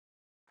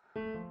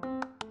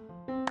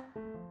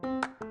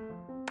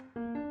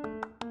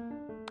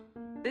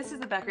This is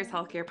the Becker's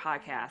Healthcare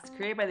Podcast,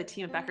 created by the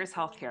team at Becker's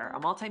Healthcare, a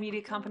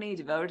multimedia company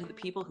devoted to the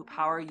people who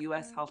power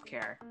U.S.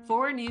 healthcare.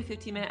 4 new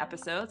 15-minute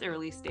episodes are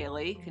released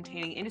daily,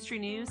 containing industry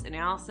news,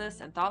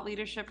 analysis, and thought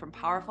leadership from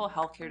powerful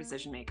healthcare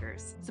decision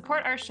makers.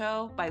 Support our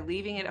show by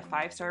leaving it a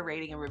 5-star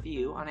rating and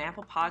review on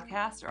Apple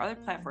Podcasts or other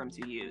platforms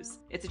you use.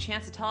 It's a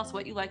chance to tell us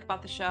what you like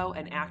about the show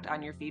and act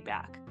on your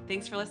feedback.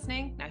 Thanks for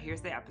listening. Now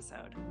here's the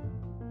episode.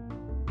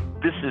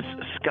 This is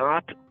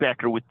Scott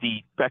Becker with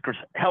the Becker's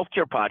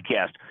Healthcare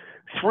Podcast.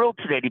 Thrilled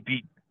today to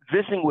be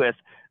visiting with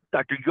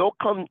Dr.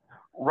 Jochen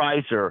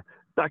Reiser.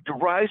 Dr.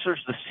 Reiser is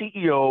the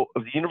CEO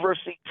of the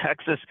University of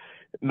Texas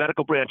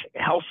Medical Branch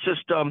Health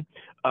System,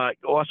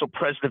 also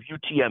president of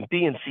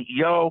UTMB and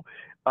CEO.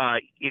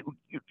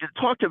 You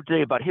talked to him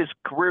today about his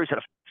career. He's had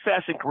a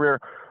fascinating career,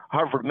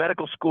 Harvard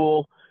Medical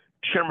School,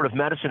 chairman of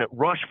medicine at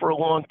Rush for a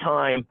long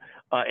time,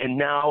 and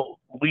now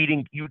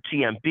leading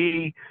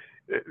UTMB.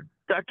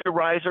 Dr.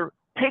 Reiser,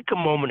 take a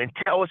moment and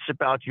tell us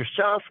about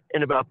yourself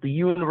and about the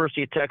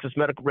University of Texas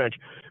Medical Branch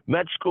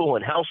Med School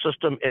and Health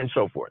System and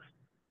so forth.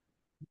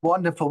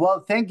 Wonderful.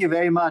 Well, thank you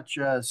very much,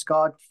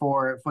 Scott,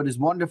 for this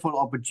wonderful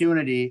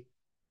opportunity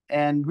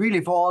and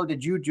really for all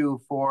that you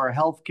do for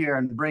healthcare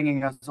and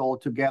bringing us all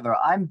together.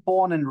 I'm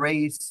born and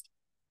raised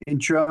in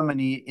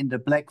Germany in the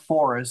Black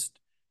Forest,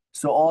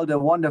 so all the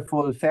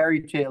wonderful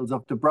fairy tales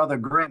of the Brother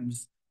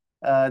Grimms,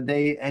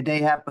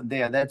 they happened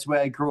there. That's where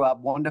I grew up.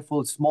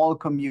 Wonderful small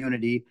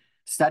community.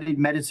 Studied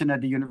medicine at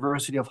the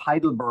University of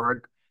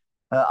Heidelberg,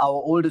 our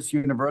oldest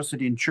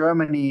university in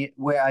Germany,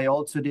 where I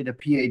also did a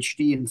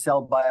PhD in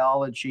cell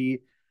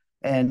biology.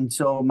 And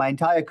so my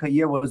entire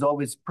career was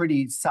always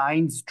pretty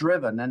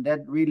science-driven, and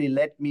that really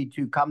led me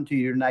to come to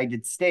the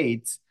United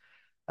States,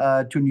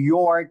 to New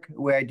York,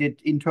 where I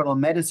did internal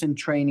medicine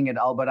training at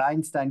Albert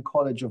Einstein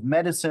College of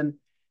Medicine,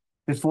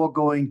 before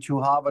going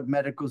to Harvard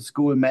Medical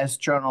School, Mass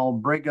General,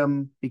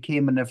 Brigham,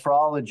 became a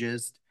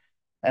nephrologist.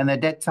 And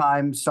at that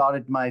time,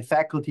 started my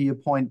faculty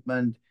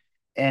appointment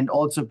and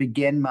also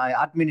began my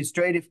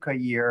administrative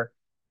career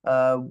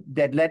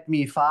that led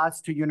me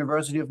fast to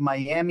University of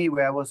Miami,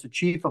 where I was the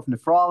chief of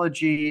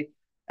nephrology.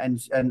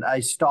 And I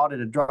started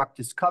a drug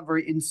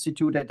discovery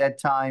institute at that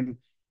time,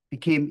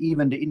 became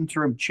even the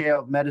interim chair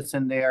of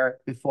medicine there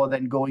before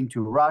then going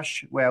to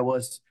Rush, where I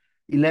was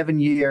 11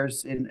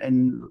 years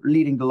in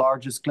leading the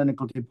largest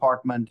clinical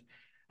department.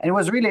 And it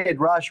was really at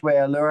Rush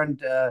where I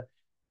learned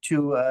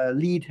to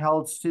lead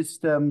health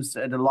systems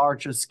at a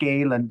larger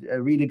scale and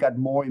really got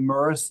more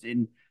immersed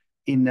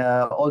in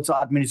also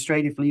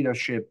administrative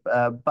leadership,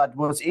 but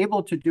was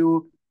able to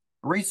do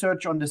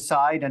research on the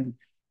side and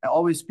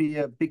always be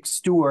a big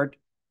steward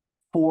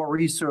for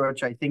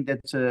research. I think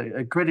that's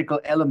a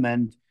critical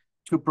element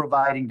to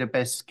providing the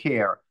best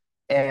care.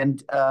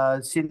 And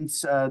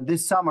since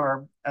this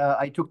summer,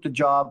 I took the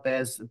job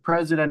as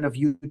president of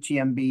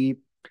UTMB,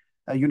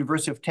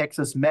 University of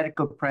Texas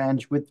Medical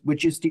Branch,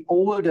 which is the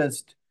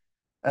oldest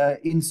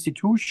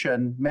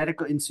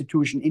medical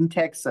institution in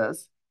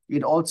Texas.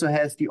 It also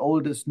has the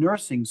oldest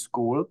nursing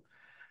school.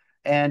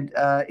 And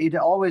it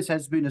always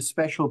has been a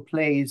special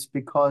place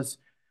because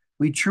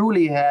we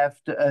truly have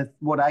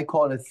what I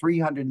call a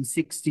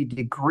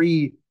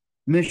 360-degree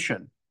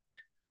mission.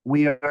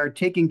 We are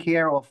taking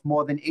care of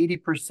more than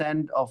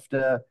 80% of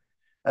the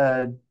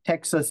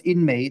Texas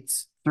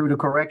inmates through the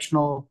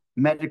correctional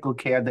medical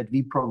care that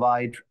we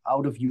provide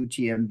out of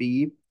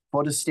UTMB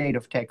for the state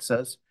of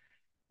Texas.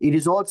 It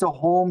is also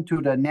home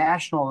to the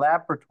national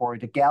laboratory,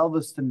 the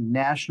Galveston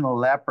National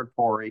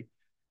Laboratory,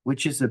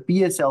 which is a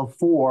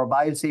BSL-4,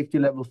 Biosafety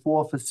Level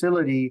 4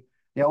 facility.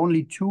 There are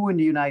only 2 in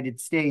the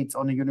United States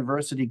on the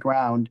university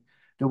ground,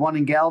 the one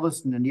in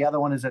Galveston and the other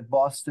one is at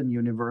Boston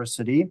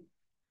University.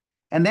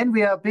 And then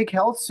we have a big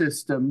health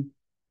system.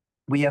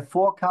 We have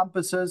 4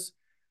 campuses,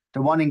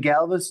 the one in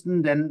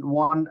Galveston, then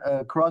one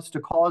across the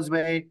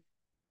causeway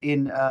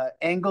in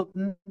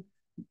Angleton,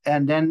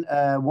 and then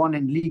one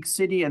in League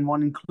City and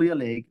one in Clear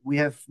Lake. We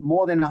have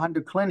more than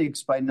 100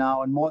 clinics by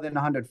now and more than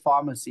 100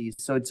 pharmacies.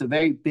 So it's a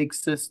very big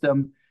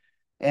system.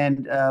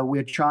 And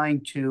we're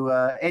trying to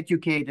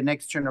educate the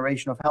next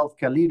generation of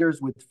healthcare leaders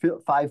with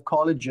 5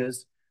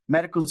 colleges,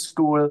 medical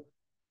school,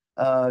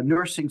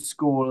 nursing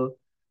school,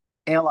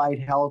 allied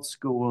health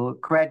school,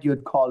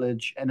 graduate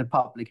college, and a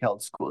public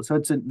health school. So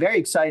it's a very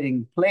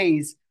exciting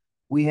place.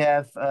 We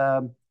have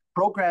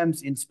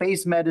programs in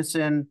space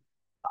medicine,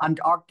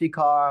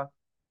 Antarctica,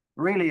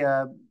 really,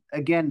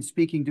 again,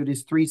 speaking to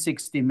this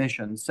 360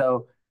 mission.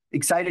 So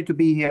excited to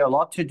be here, a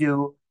lot to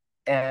do,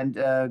 and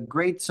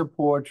great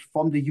support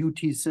from the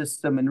UT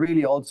system and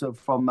really also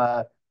from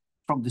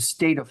the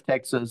state of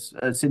Texas,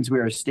 since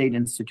we're a state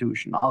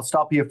institution. I'll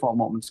stop here for a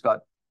moment,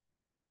 Scott.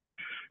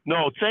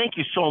 No, thank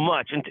you so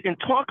much. And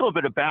talk a little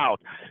bit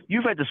about,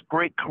 you've had this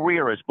great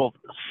career as both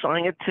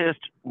scientist,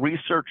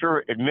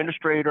 researcher,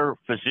 administrator,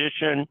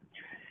 physician.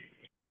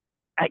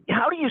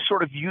 How do you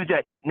sort of view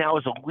that now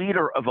as a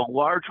leader of a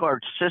large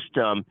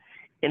system?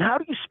 And how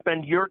do you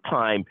spend your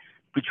time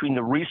between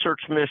the research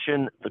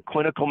mission, the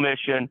clinical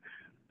mission,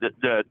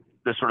 the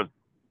sort of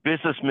business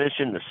business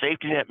mission, the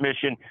safety net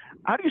mission.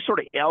 How do you sort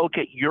of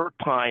allocate your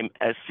time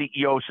as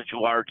CEO of such a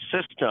large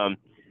system?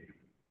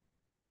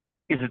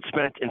 Is it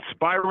spent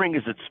inspiring?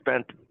 Is it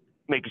spent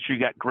making sure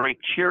you got great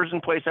cheers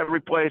in place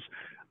every place?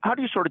 How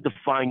do you sort of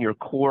define your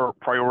core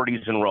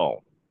priorities and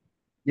role?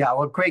 Yeah,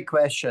 well, great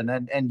question.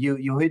 And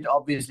you hit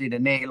obviously the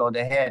nail on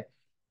the head.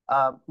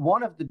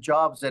 One of the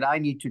jobs that I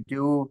need to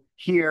do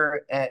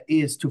here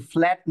is to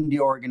flatten the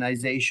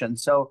organization.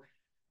 So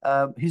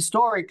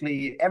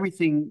historically,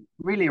 everything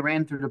really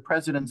ran through the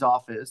president's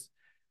office.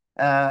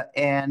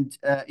 And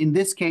in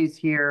this case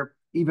here,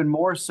 even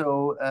more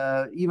so,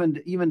 even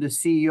the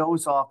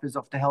CEO's office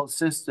of the health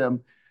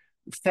system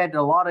fed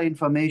a lot of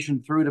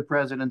information through the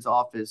president's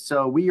office.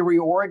 So we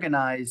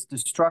reorganized the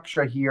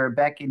structure here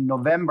back in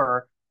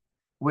November,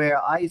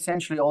 where I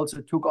essentially also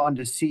took on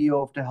the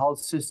CEO of the health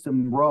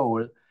system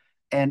role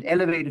and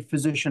elevated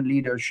physician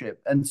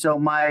leadership. And so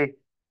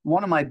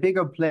one of my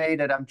bigger play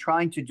that I'm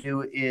trying to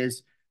do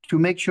is to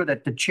make sure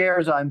that the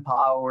chairs are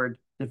empowered,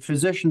 the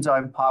physicians are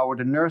empowered,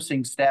 the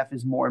nursing staff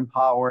is more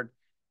empowered,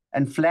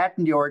 and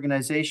flatten the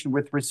organization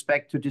with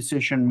respect to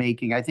decision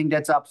making. I think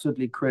that's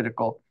absolutely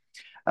critical.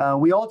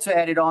 We also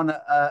added on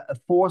a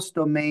fourth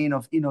domain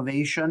of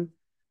innovation.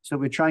 So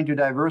we're trying to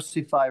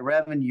diversify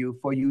revenue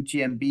for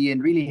UTMB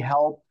and really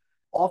help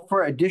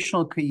offer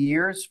additional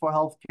careers for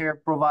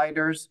healthcare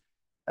providers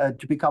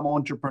to become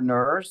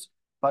entrepreneurs,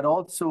 but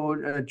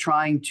also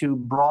trying to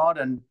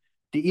broaden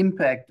the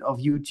impact of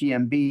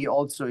UTMB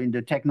also in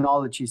the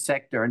technology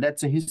sector. And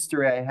that's a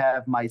history I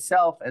have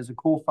myself as a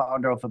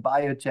co-founder of a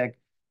biotech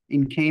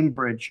in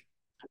Cambridge.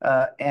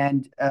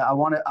 And I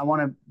want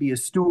to be a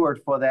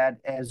steward for that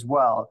as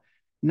well.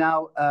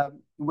 Now,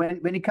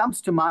 when it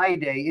comes to my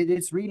day, it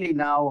is really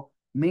now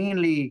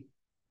mainly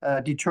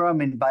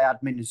determined by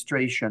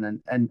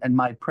administration, and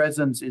my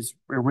presence is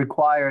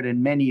required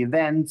in many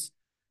events,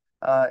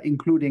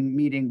 including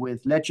meeting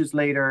with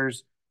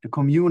legislators, the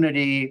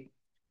community,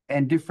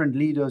 and different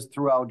leaders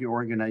throughout the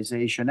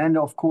organization, and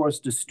of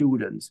course the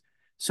students.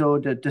 So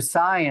the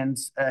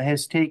science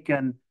has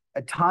taken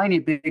a tiny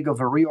bit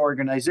of a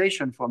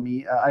reorganization for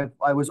me.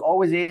 I was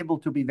always able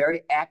to be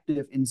very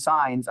active in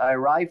science. I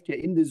arrived here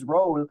in this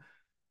role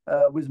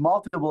with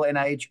multiple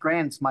NIH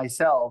grants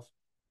myself.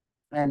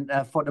 And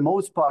for the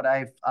most part,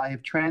 I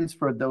have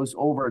transferred those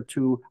over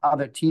to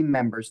other team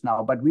members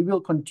now, but we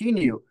will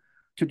continue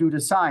to do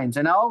the science.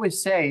 And I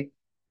always say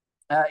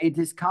it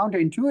is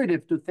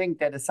counterintuitive to think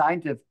that a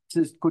scientist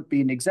could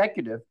be an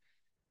executive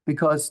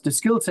because the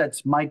skill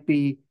sets might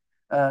be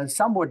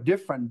somewhat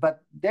different,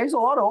 but there's a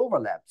lot of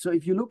overlap. So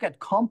if you look at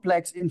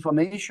complex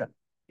information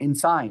in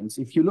science,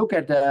 if you look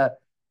at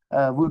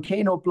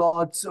volcano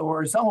plots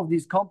or some of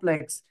these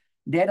complex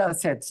data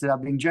sets that are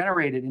being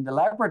generated in the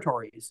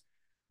laboratories,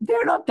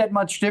 they're not that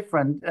much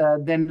different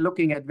than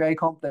looking at very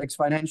complex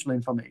financial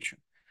information.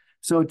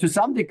 So to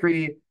some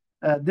degree,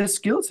 this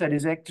skill set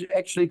is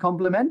actually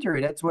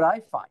complementary. That's what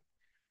I find.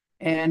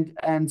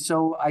 And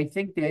so I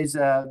think there's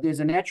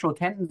a natural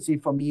tendency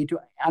for me to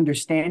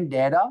understand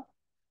data,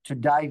 to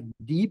dive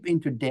deep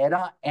into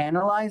data,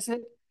 analyze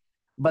it,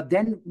 but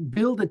then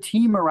build a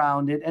team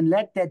around it and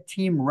let that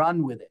team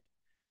run with it.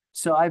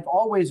 So I've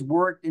always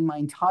worked in my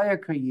entire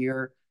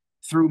career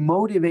through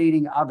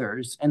motivating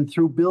others and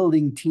through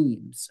building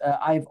teams.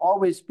 I've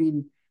always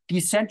been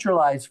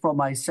decentralized from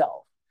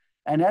myself.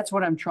 And that's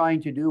what I'm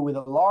trying to do with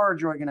a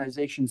large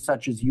organization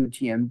such as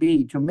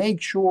UTMB, to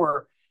make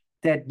sure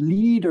that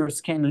leaders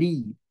can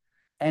lead.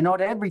 And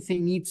not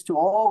everything needs to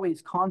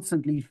always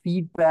constantly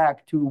feed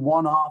back to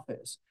one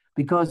office,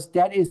 because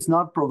that is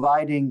not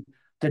providing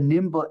the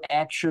nimble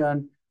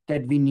action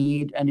that we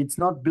need. And it's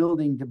not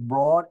building the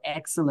broad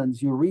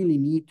excellence you really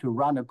need to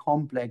run a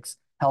complex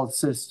health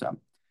system.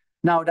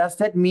 Now, does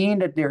that mean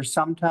that there's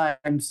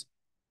sometimes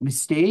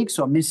mistakes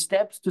or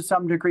missteps to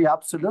some degree?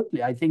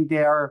 Absolutely. I think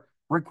they are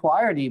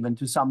required even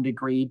to some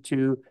degree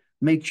to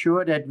make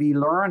sure that we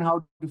learn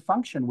how to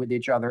function with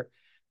each other.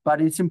 But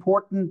it's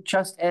important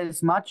just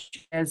as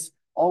much as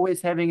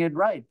always having it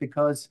right,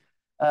 because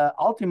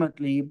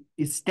ultimately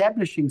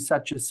establishing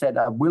such a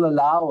setup will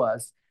allow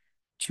us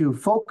to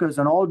focus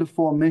on all the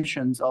four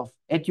missions of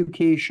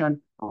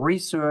education,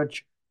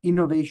 research,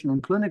 innovation,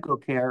 and clinical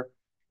care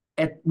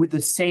with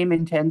the same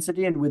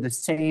intensity and with the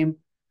same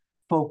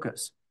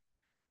focus.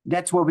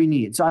 That's what we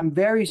need. So I'm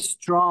very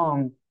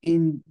strong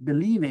in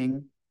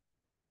believing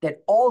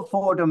that all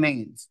four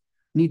domains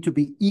need to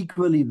be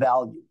equally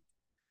valued.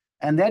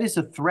 And that is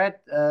a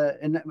threat.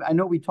 And I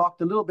know we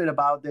talked a little bit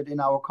about that in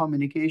our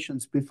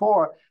communications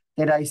before,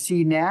 that I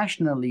see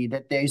nationally,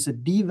 that there's a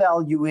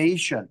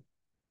devaluation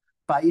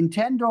by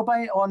intent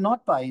or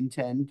not by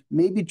intent,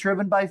 maybe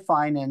driven by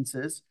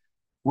finances,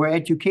 where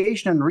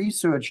education and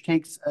research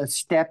takes a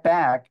step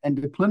back and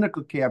the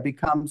clinical care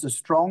becomes a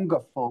stronger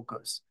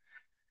focus,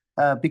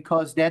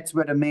 because that's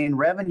where the main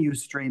revenue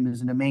stream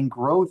is and the main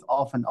growth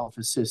often of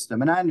a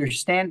system. And I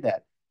understand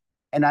that.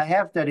 And I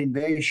have that in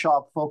very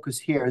sharp focus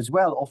here as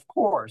well, of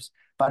course,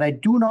 but I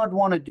do not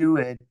want to do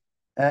it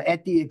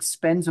at the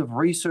expense of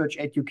research,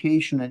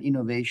 education, and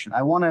innovation.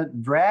 I want to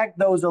drag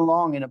those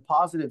along in a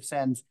positive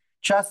sense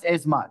just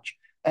as much.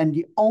 And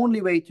the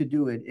only way to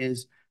do it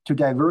is to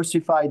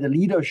diversify the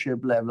leadership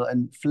level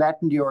and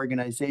flatten the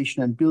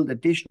organization and build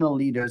additional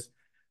leaders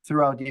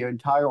throughout the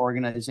entire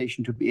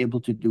organization to be able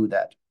to do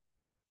that.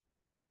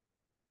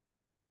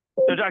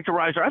 So, Dr.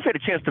 Reiser, I've had a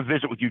chance to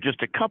visit with you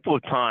just a couple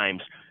of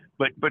times,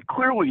 but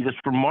clearly this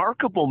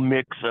remarkable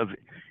mix of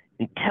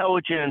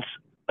intelligence,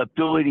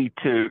 ability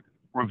to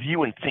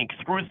review and think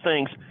through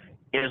things,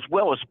 as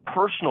well as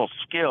personal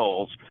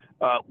skills,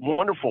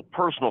 wonderful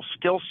personal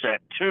skill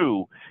set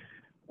too.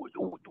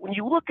 When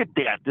you look at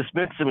that, this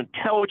mix of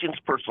intelligence,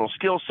 personal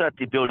skill set,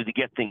 the ability to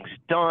get things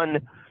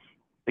done,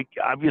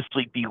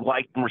 obviously be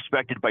liked and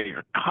respected by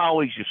your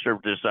colleagues. You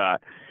served as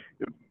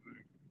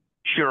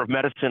chair of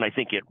medicine, I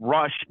think, at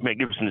Rush,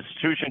 magnificent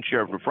institution,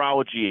 chair of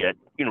nephrology at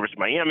University of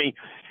Miami.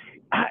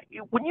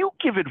 When you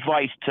give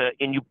advice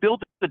and you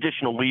build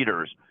additional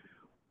leaders,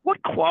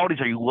 what qualities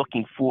are you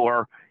looking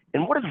for,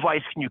 and what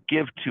advice can you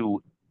give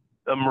to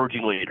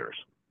emerging leaders?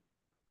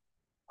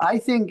 I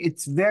think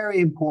it's very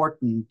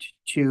important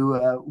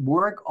to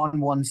work on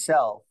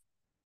oneself,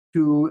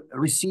 to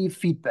receive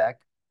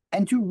feedback,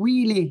 and to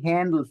really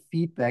handle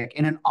feedback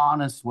in an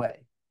honest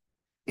way.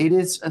 It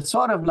is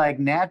sort of like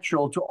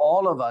natural to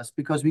all of us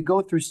because we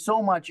go through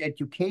so much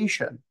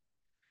education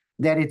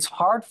that it's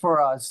hard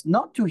for us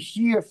not to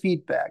hear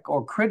feedback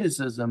or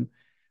criticism,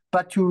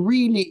 but to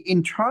really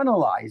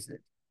internalize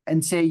it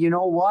and say, you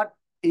know what,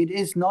 it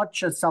is not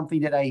just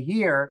something that I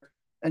hear,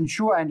 and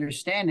sure, I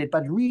understand it,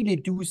 but really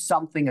do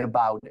something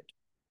about it.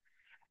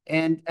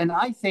 And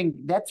I think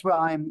that's where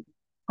I'm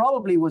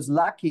probably was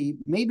lucky,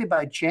 maybe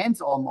by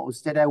chance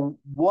almost, that I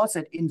was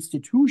at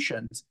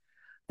institutions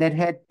that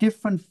had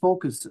different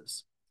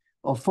focuses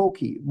or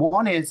foci.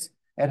 One is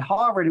at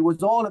Harvard, it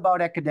was all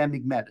about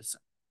academic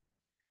medicine.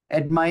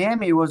 At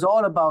Miami, it was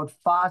all about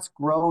fast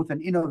growth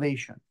and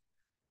innovation.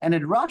 And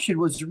at Rush, it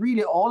was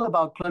really all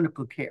about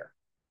clinical care.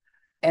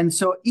 And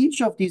so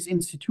each of these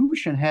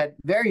institutions had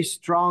very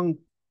strong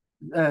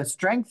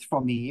strength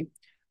for me,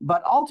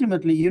 but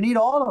ultimately you need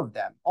all of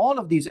them. All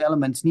of these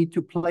elements need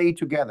to play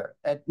together,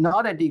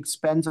 not at the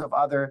expense of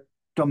other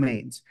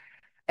domains.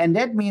 And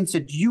that means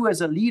that you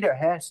as a leader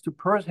have to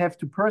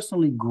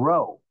personally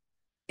grow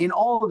in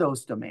all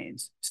those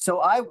domains.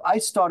 So I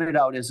started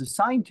out as a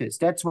scientist.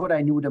 That's what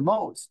I knew the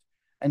most.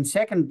 And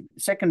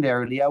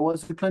secondarily, I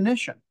was a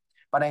clinician,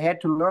 but I had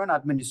to learn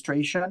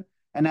administration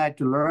and I had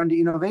to learn the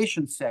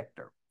innovation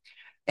sector.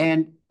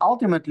 And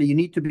ultimately, you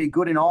need to be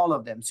good in all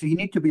of them. So you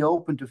need to be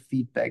open to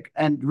feedback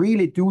and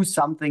really do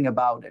something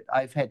about it.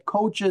 I've had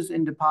coaches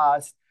in the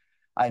past.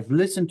 I've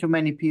listened to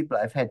many people.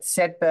 I've had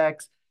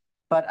setbacks.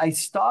 But I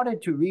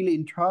started to really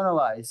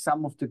internalize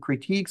some of the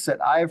critiques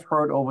that I've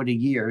heard over the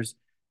years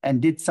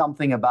and did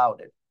something about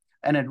it.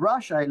 And at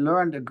Rush, I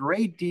learned a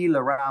great deal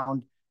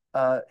around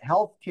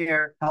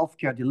healthcare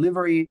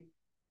delivery,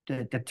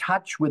 the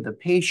touch with the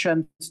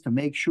patients to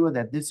make sure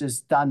that this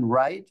is done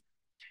right.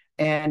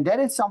 And that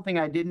is something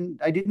I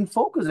didn't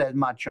focus as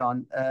much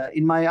on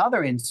in my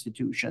other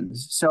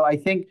institutions. So I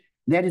think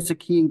that is a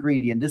key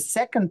ingredient. The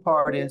second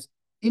part is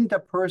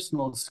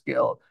interpersonal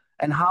skill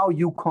and how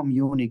you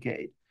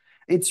communicate.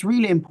 It's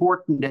really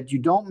important that you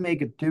don't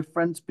make a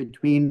difference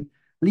between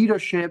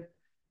leadership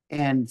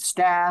and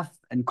staff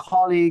and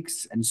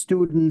colleagues and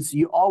students.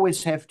 You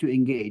always have to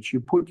engage. You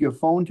put your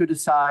phone to the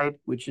side,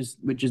 which is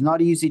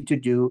not easy to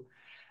do,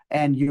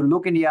 and you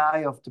look in the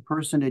eye of the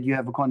person that you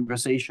have a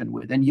conversation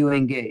with, and you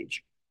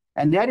engage.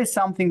 And that is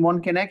something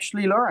one can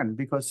actually learn,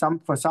 because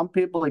for some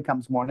people it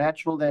comes more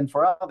natural than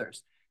for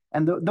others.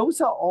 And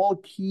those are all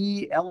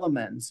key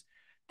elements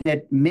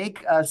that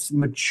make us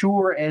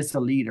mature as a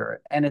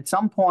leader. And at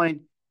some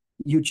point,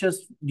 you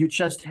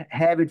just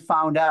have it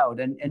found out,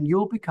 and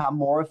you'll become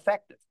more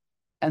effective.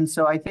 And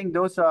so I think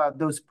those are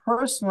those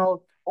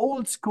personal,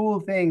 old school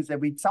things that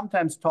we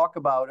sometimes talk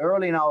about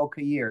early in our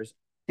careers.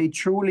 They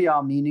truly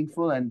are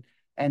meaningful, and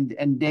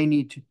they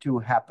need to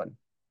happen.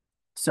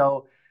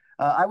 So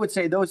I would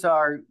say those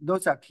are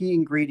key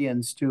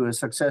ingredients to a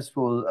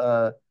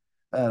successful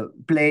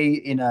play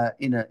in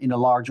a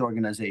large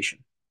organization.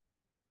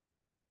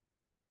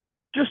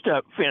 Just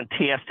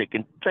fantastic,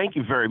 and thank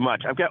you very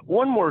much. I've got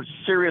one more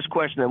serious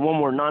question and one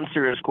more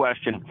non-serious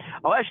question.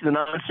 I'll ask you the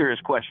non-serious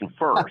question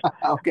first.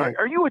 Okay.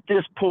 Are you at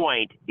this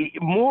point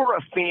more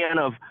a fan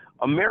of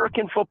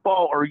American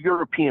football or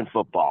European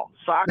football,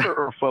 soccer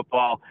or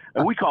football?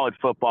 And we call it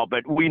football,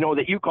 but we know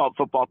that you call it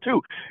football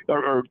too,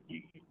 or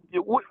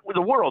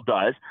the world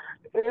does.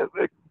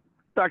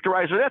 Dr.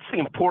 Reiser, that's the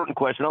important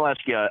question. I'll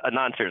ask you a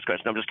non-serious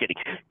question. I'm just kidding.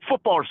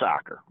 Football or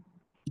soccer?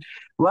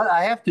 Well,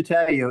 I have to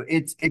tell you,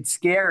 it's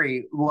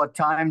scary what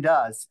time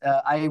does.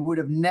 I would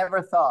have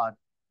never thought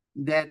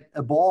that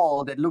a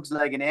ball that looks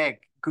like an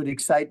egg could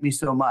excite me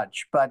so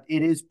much, but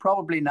it is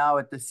probably now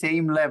at the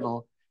same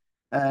level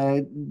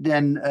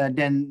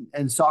than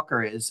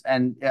soccer is.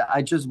 And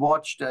I just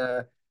watched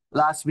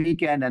last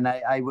weekend, and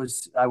I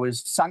was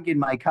sunk in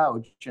my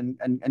couch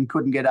and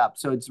couldn't get up.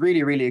 So it's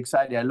really, really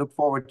exciting. I look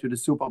forward to the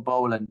Super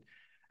Bowl and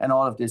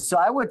all of this. So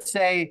I would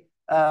say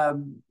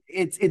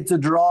it's a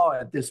draw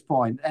at this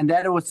point, and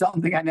that was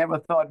something I never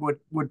thought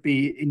would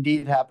be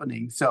indeed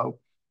happening. So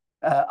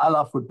I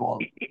love football.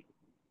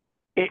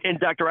 And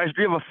Dr. Reiser,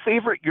 do you have a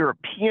favorite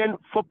European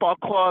football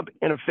club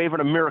and a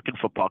favorite American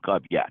football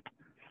club yet?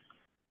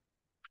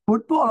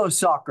 Football or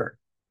soccer?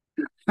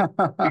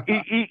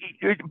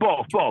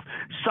 Both.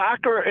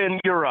 Soccer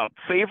and Europe.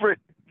 Favorite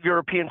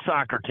European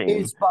soccer team?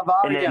 It's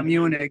Bavaria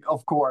Munich,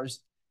 of course.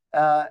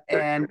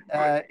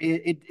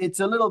 It's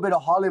a little bit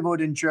of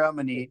Hollywood in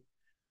Germany,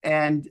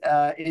 and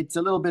it's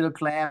a little bit of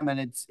glam, and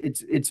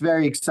it's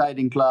very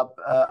exciting club.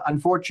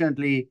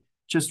 Unfortunately,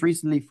 just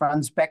recently,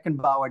 Franz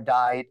Beckenbauer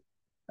died,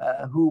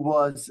 who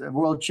was a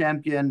world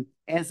champion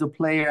as a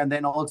player and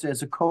then also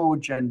as a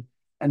coach, and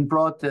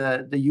brought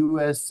the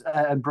U.S.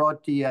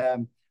 Brought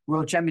the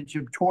World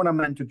Championship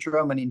tournament to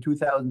Germany in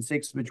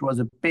 2006, which was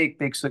a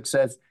big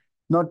success,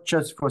 not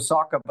just for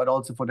soccer but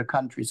also for the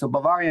country. So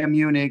Bavaria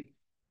Munich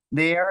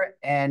there,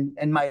 and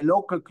my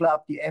local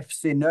club, the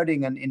FC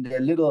Nördingen in the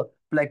little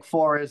Black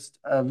Forest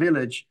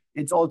village.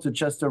 It's also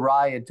just a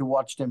riot to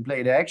watch them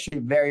play. They're actually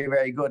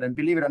very good, and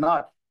believe it or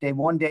not, they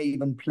one day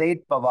even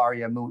played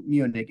Bavaria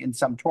Munich in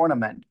some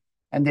tournament,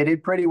 and they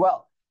did pretty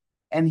well.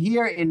 And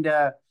here in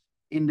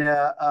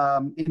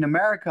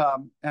America,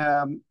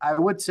 I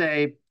would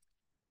say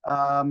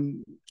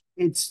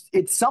it's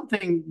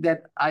something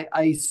that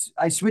I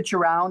switch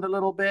around a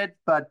little bit,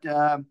 but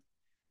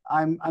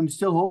I'm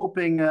still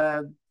hoping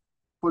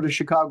for the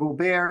Chicago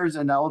Bears,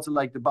 and I also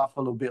like the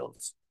Buffalo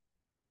Bills.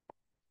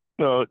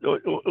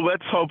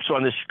 Let's hope so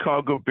on the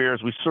Chicago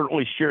Bears. We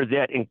certainly share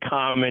that in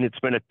common. It's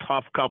been a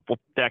tough couple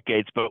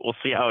decades, but we'll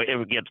see how it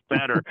gets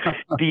better.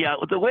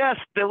 The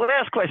last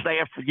question I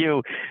have for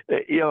you,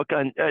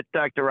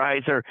 Dr.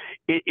 Reiser,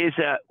 is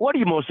what are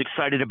you most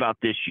excited about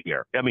this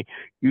year? I mean,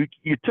 you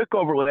took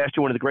over last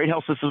year one of the great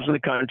health systems in the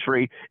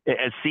country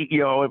as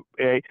CEO.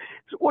 So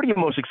what are you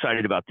most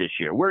excited about this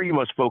year? Where are you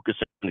most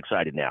focused and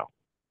excited now?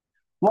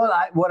 Well,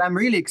 what I'm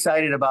really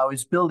excited about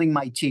is building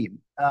my team.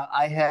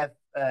 I have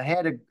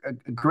had a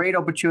great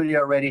opportunity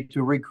already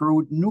to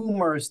recruit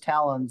numerous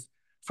talents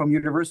from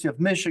University of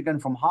Michigan,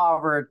 from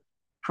Harvard,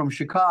 from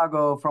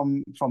Chicago,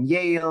 from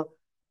Yale.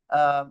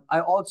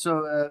 I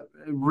also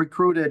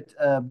recruited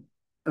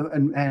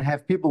and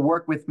have people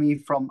work with me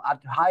from at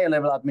higher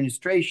level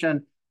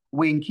administration.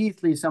 Wayne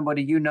Keithley,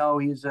 somebody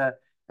he's a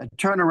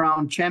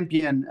turnaround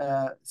champion,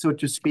 so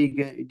to speak.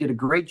 He did a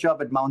great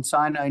job at Mount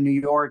Sinai in New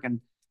York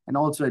and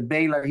also at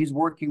Baylor. He's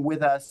working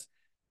with us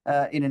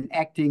in an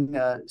acting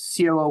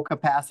COO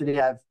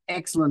capacity. I have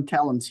excellent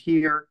talents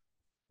here.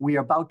 We are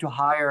about to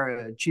hire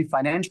a chief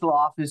financial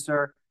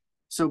officer.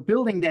 So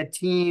building that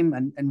team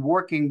and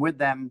working with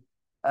them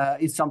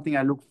is something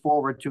I look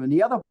forward to. And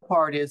the other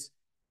part is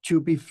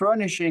to be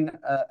furnishing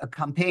a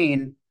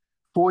campaign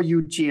for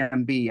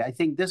UTMB. I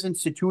think this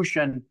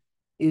institution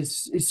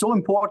is so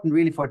important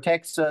really for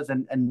Texas,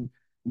 and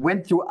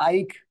went through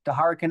the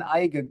Hurricane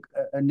Ike,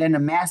 and then a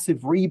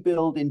massive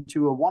rebuild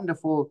into a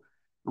wonderful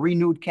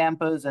renewed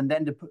campus, and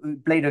then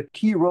played a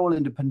key role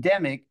in the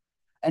pandemic.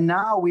 And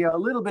now we are a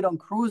little bit on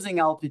cruising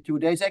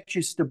altitude. There's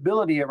actually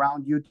stability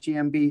around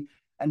UTMB,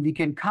 and we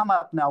can come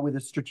up now with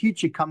a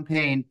strategic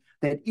campaign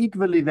that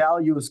equally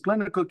values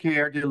clinical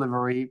care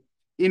delivery,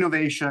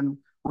 innovation,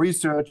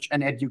 research,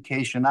 and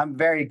education. I'm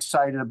very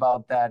excited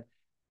about that.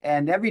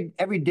 And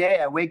every day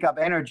I wake up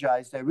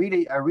energized. I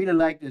really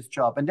like this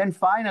job. And then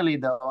finally,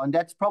 though, and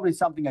that's probably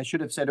something I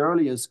should have said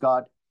earlier,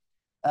 Scott,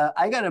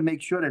 I got to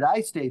make sure that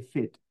I stay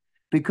fit,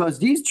 because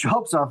these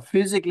jobs are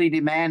physically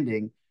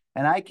demanding.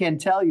 And I can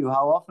tell you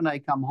how often I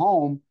come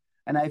home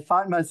and I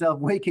find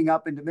myself waking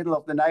up in the middle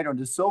of the night on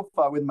the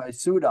sofa with my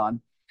suit on.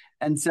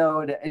 And so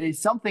it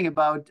is something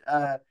about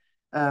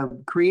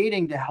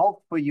creating the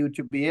health for you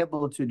to be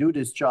able to do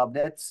this job.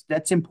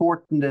 That's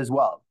important as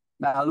well.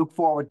 Now, I look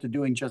forward to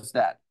doing just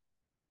that.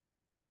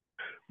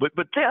 But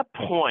that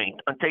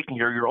point on taking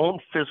your own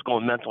physical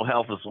and mental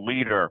health as a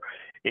leader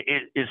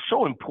is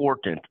so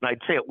important. And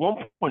I'd say at one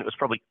point it was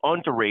probably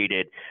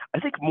underrated.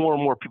 I think more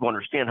and more people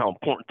understand how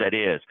important that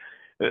is.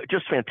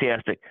 Just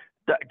fantastic.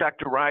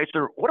 Dr.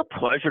 Reiser, what a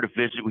pleasure to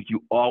visit with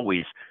you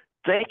always.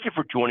 Thank you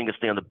for joining us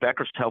today on the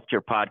Becker's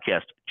Healthcare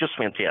Podcast. Just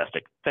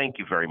fantastic. Thank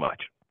you very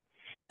much.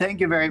 Thank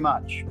you very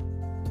much.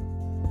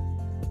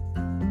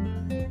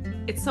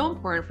 It's so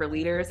important for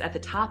leaders at the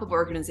top of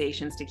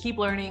organizations to keep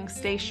learning,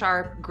 stay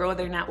sharp, grow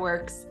their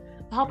networks.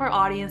 To help our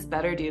audience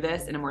better do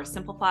this in a more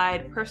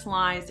simplified,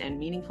 personalized, and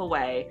meaningful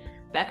way,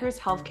 Becker's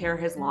Healthcare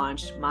has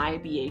launched My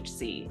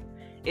BHC.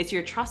 It's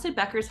your trusted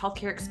Becker's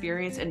Healthcare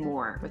experience and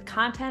more, with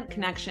content,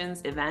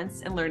 connections,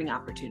 events, and learning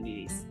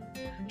opportunities.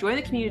 Join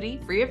the community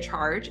free of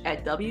charge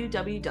at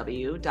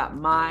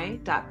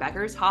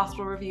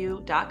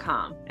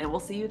www.my.beckershospitalreview.com, and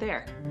we'll see you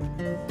there.